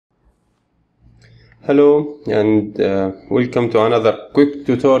Hello and welcome to another quick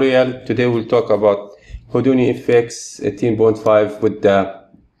tutorial. Today we'll talk about houdinifx 18.5 with the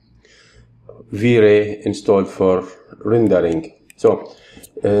V-Ray installed for rendering. So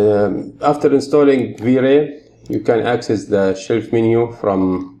after installing V-Ray, you can access the shelf menu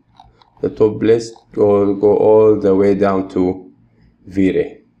from the top list or go all the way down to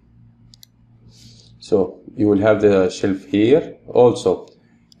V-Ray. So you will have the shelf here. Also,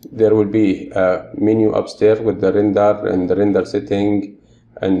 there will be a menu upstairs with the render and the render setting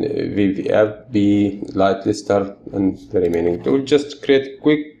and VVFB, light lister, and the remaining. We'll just create a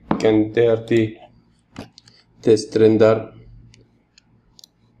quick and dirty test render.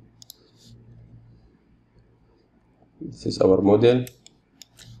 This is our model.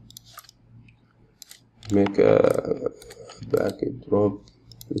 Make a backdrop.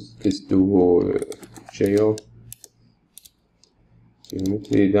 Let's do geometry.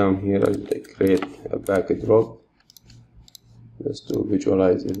 Down here I'll create a backdrop just to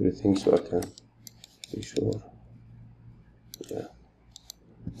visualize everything so I can be sure. Yeah,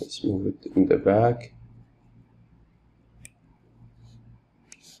 let's move it in the back,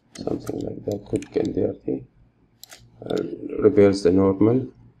 something like that, quick and dirty. I'll reverse the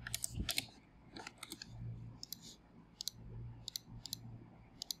normal.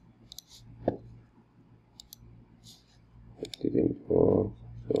 It didn't work,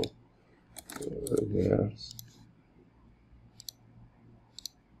 so reverse.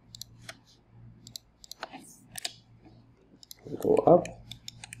 Go up.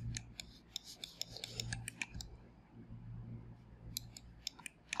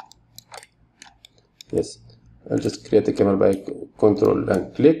 Yes, I'll just create a camera by control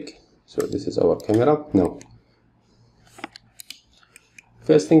and click. So this is our camera now.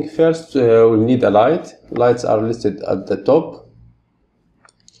 First thing first, we'll need a light. Lights are listed at the top.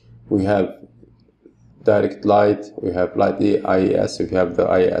 We have direct light, we have light IES, we have the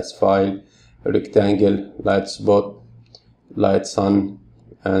IES file, rectangle, light spot, light sun,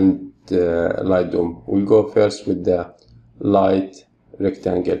 and light dome. We'll go first with the light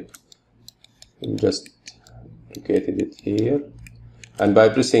rectangle. We just located it here, and by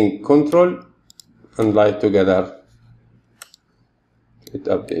pressing Ctrl and light together, it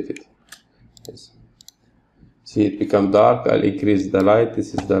updated. Yes. See, it become dark. I'll increase the light.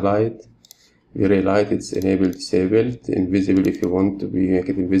 This is the light. V-Ray light, it's enabled, disabled, invisible if you want to make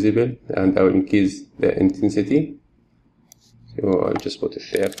it invisible, and I will increase the intensity. So I'll just put it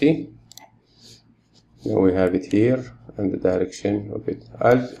 30. Now we have it here and the direction of it.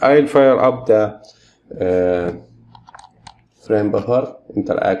 I'll fire up the frame buffer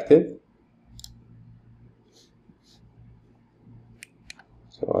interactive.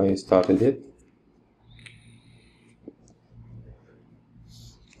 So I started it.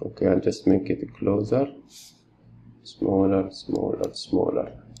 Okay, I'll just make it closer, smaller, smaller,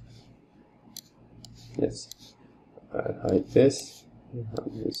 smaller. Yes, I'll hide this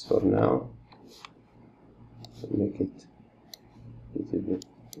for now. Make it a little bit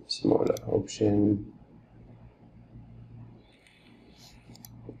smaller. Option.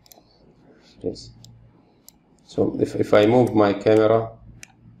 Yes. So if I move my camera,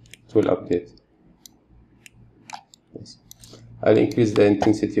 it will update. Yes. I'll increase the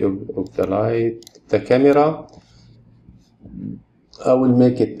intensity of the light. The camera, I will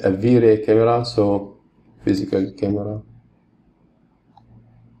make it a V-Ray camera, so physical camera.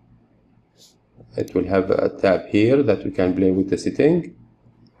 It will have a tab here that we can play with the setting.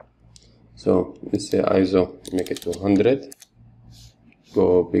 So let's say ISO, make it 200.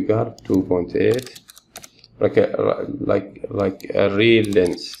 Go bigger, 2.8, like a real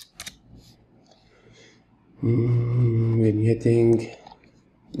lens. Vignetting,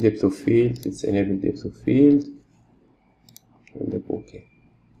 depth of field, it's enabled depth of field, and the OK.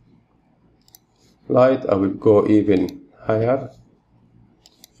 Light, I will go even higher.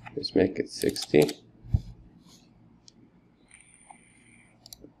 Let's make it 60.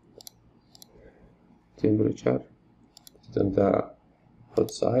 Temperature, it's on the hot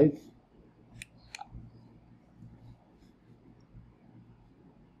side.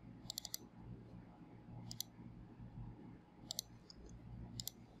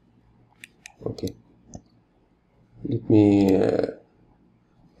 Okay, let me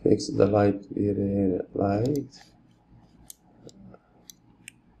fix the light. Light.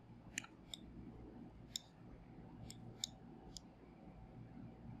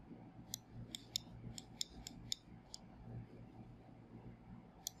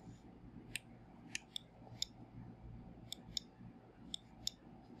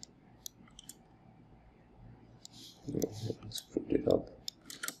 Let's put it up.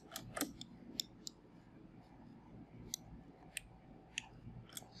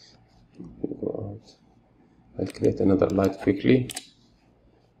 create another light quickly.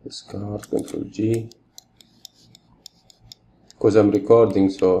 Discard, Control G. Because I'm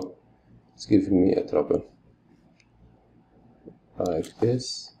recording, so it's giving me a trouble. Like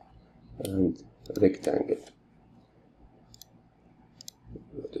this, and rectangle.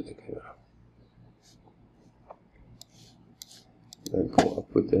 Go to the camera. Then go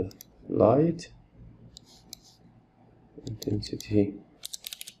up with the light. Intensity.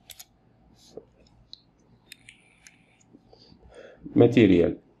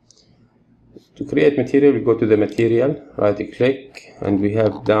 Material. To create material, we go to the material, right click, and we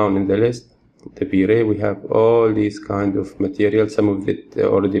have down in the list the V-Ray. We have all these kind of materials, some of it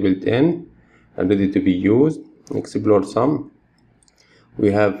already built in and ready to be used. Explore some.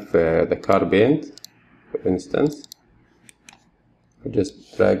 We have the car paint, for instance. I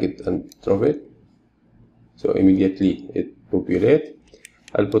just drag it and drop it, so immediately it populates.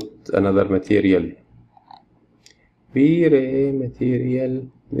 I'll put another material, V-Ray material,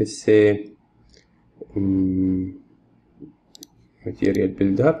 let's say material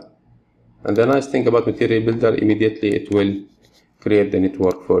builder. And the nice thing about material builder, immediately it will create the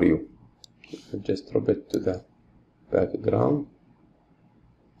network for you. I'll just drop it to the background,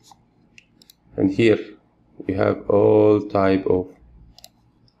 and here we have all type of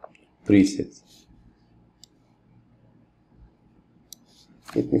presets.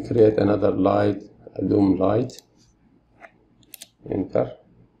 Let me create another light, a dome light. Enter.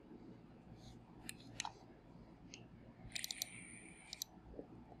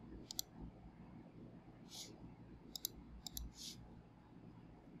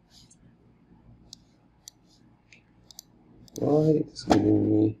 Why it's giving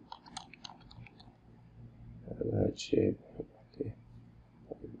me a bad shape? Okay.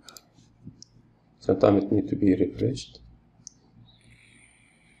 Sometimes it needs to be refreshed.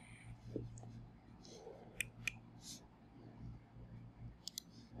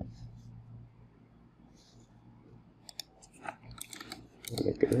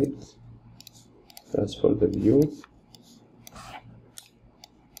 Okay. That's for the view.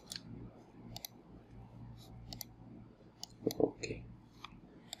 Okay.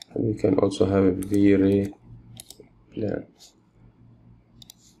 And we can also have a V-Ray plan.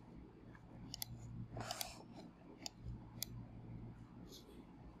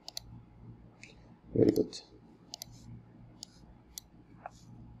 Very good.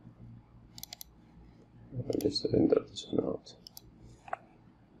 I'll just render this one out.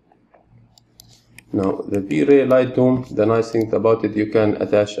 Now the V-Ray light dome, the nice thing about it, you can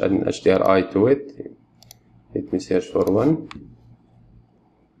attach an HDRI to it. Let me search for one.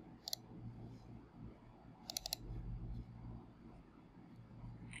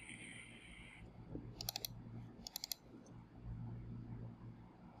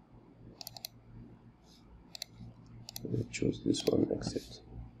 Let's choose this one, accept.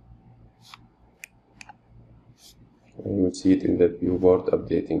 And you will see it in the viewport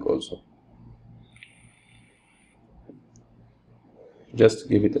updating also. Just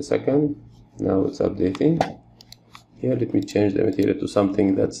give it a second. Now it's updating. Here, let me change the material to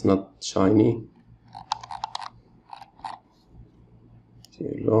something that's not shiny. See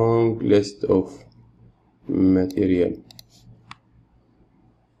a long list of material.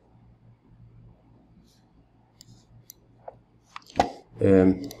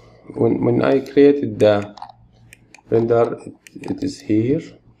 When I created the render, it is here.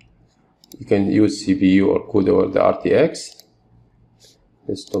 You can use CPU or CUDA or the RTX.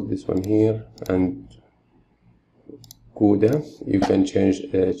 Let's stop this one here, and CUDA. You can change,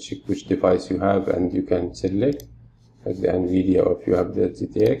 check which device you have, and you can select, like the NVIDIA, or if you have the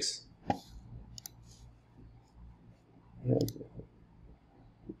GTX.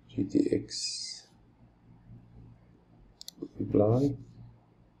 GTX. Apply.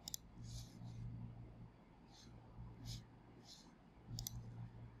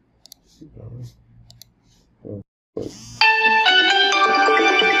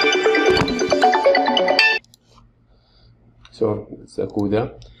 So it's a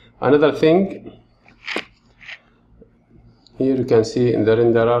CUDA. Another thing, here you can see in the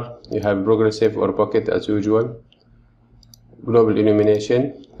renderer you have progressive or pocket as usual, global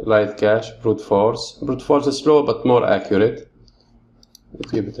illumination, light cache, brute force. Brute force is slow but more accurate.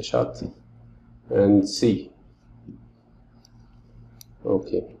 Let's give it a shot and see.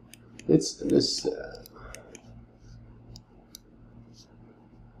 Okay, let's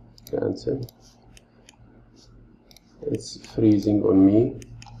cancel. It's freezing on me.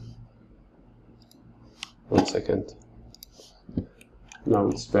 1 second. Now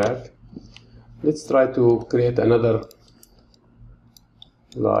it's back. Let's try to create another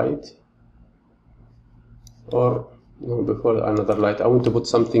light. Or no, before another light, I want to put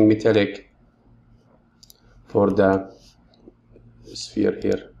something metallic for the sphere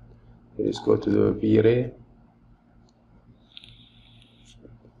here. Let's go to the V-Ray,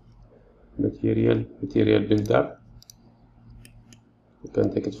 material builder. You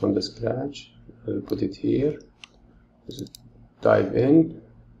can take it from the scratch. I'll put it here. Just dive in,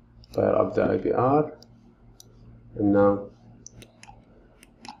 fire up the IBR, and now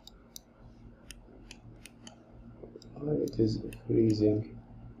it is freezing.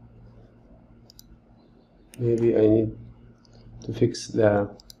 Maybe I need to fix the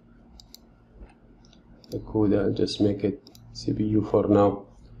code. I'll just make it CPU for now,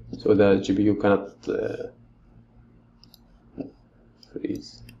 so the GPU cannot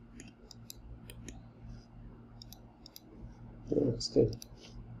freeze. Still.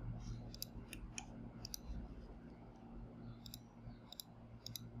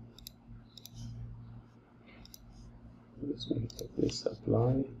 Let's make it like this.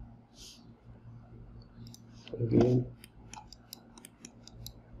 Apply again.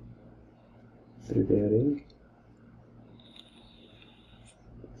 Preparing.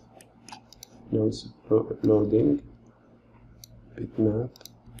 Now it's loading. Bitmap.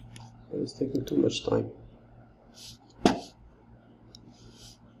 It's taking too much time.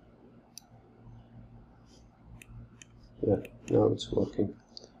 Yeah, now it's working.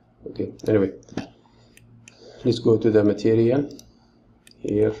 Okay, anyway, let's go to the material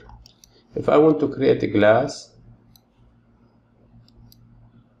here. If I want to create a glass,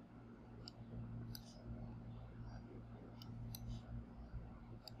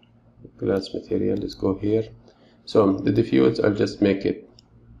 material, let's go here. So the diffuse, I'll just make it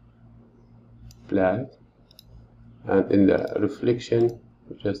black, and in the reflection,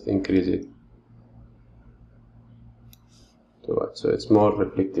 just increase it to what? So it's more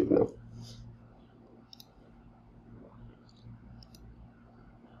reflective now.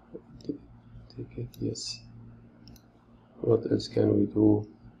 Take it, yes. What else can we do?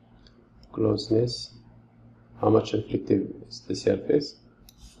 Closeness. How much reflective is the surface?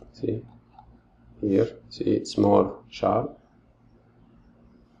 See here, see it's more sharp.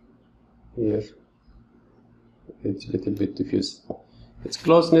 Here it's a little bit diffuse. It's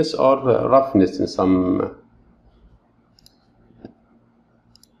closeness or roughness in some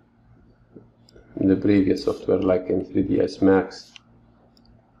in the previous software, like in 3ds Max.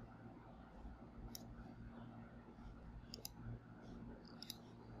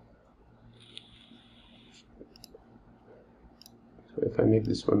 So if I make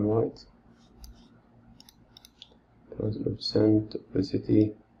this one white, translucent,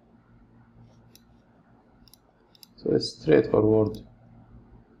 opacity, so it's straightforward.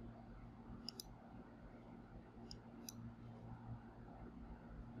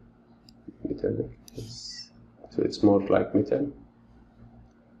 Metallic, yes. So it's more like metal.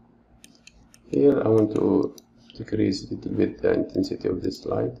 Here I want to decrease a little bit the intensity of this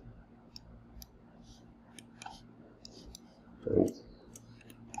light, and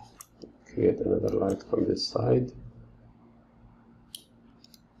create another light from this side.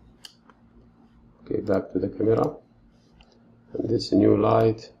 Okay, back to the camera, and this new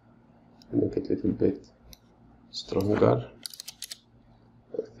light, make it a little bit stronger,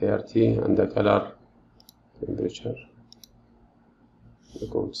 like 30, and the color temperature, the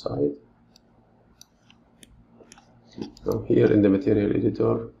gold side. Now here in the material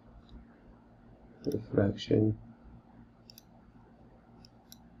editor, refraction,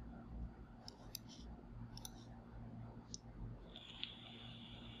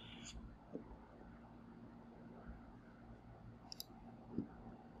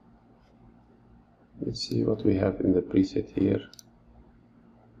 let's see what we have in the preset here.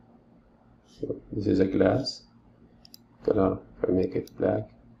 So this is a glass color. If I make it black,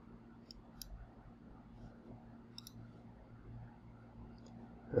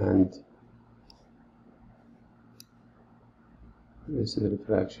 and this is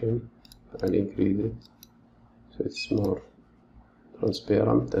refraction, I'll increase it so it's more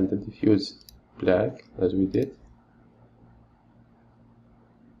transparent, and the diffuse black as we did.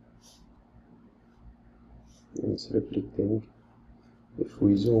 It's reflecting. If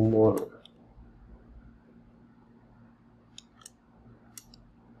we zoom more,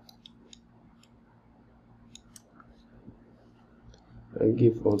 I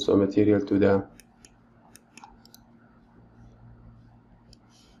give also material to the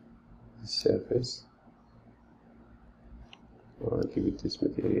surface, or I give it this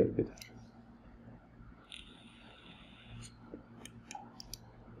material better.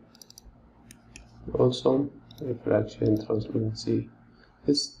 Also refraction, transparency.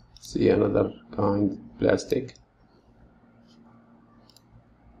 It's see another kind plastic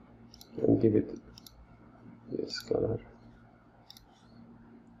and give it this color.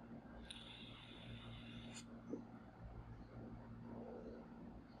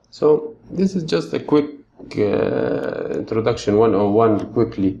 So this is just a quick introduction 101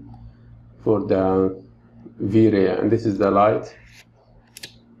 quickly for the V-Ray, and this is the light,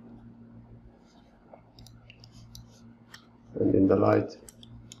 and in the light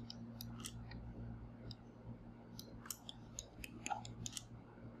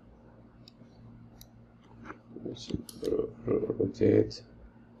rotate.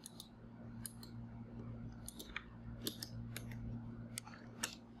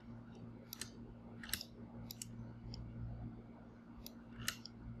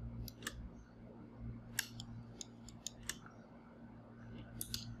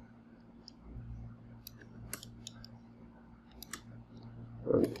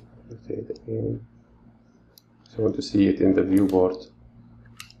 And rotate again. So I want to see it in the viewport.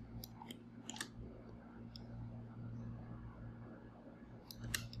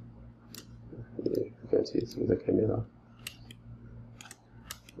 You can see it through the camera.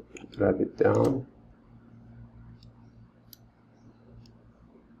 Drag it down.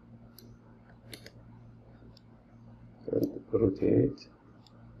 And rotate.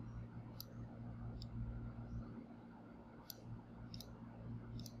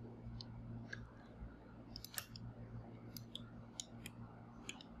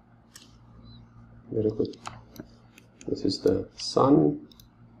 Very good. This is the sun.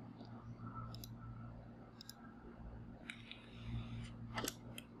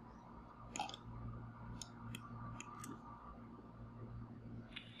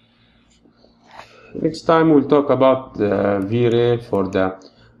 Next time we'll talk about the V-Ray for the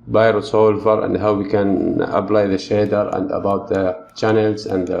Solver and how we can apply the shader, and about the channels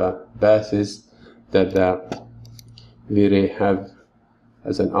and the passes that the V-Ray have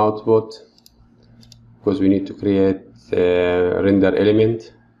as an output, because we need to create a render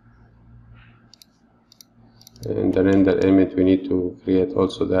element. And the render element, we need to create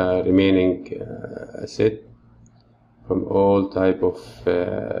also the remaining set from all type of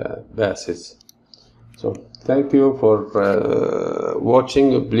passes. So thank you for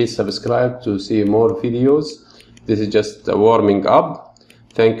watching. Please subscribe to see more videos. This is just a warming up.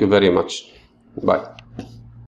 Thank you very much. Bye.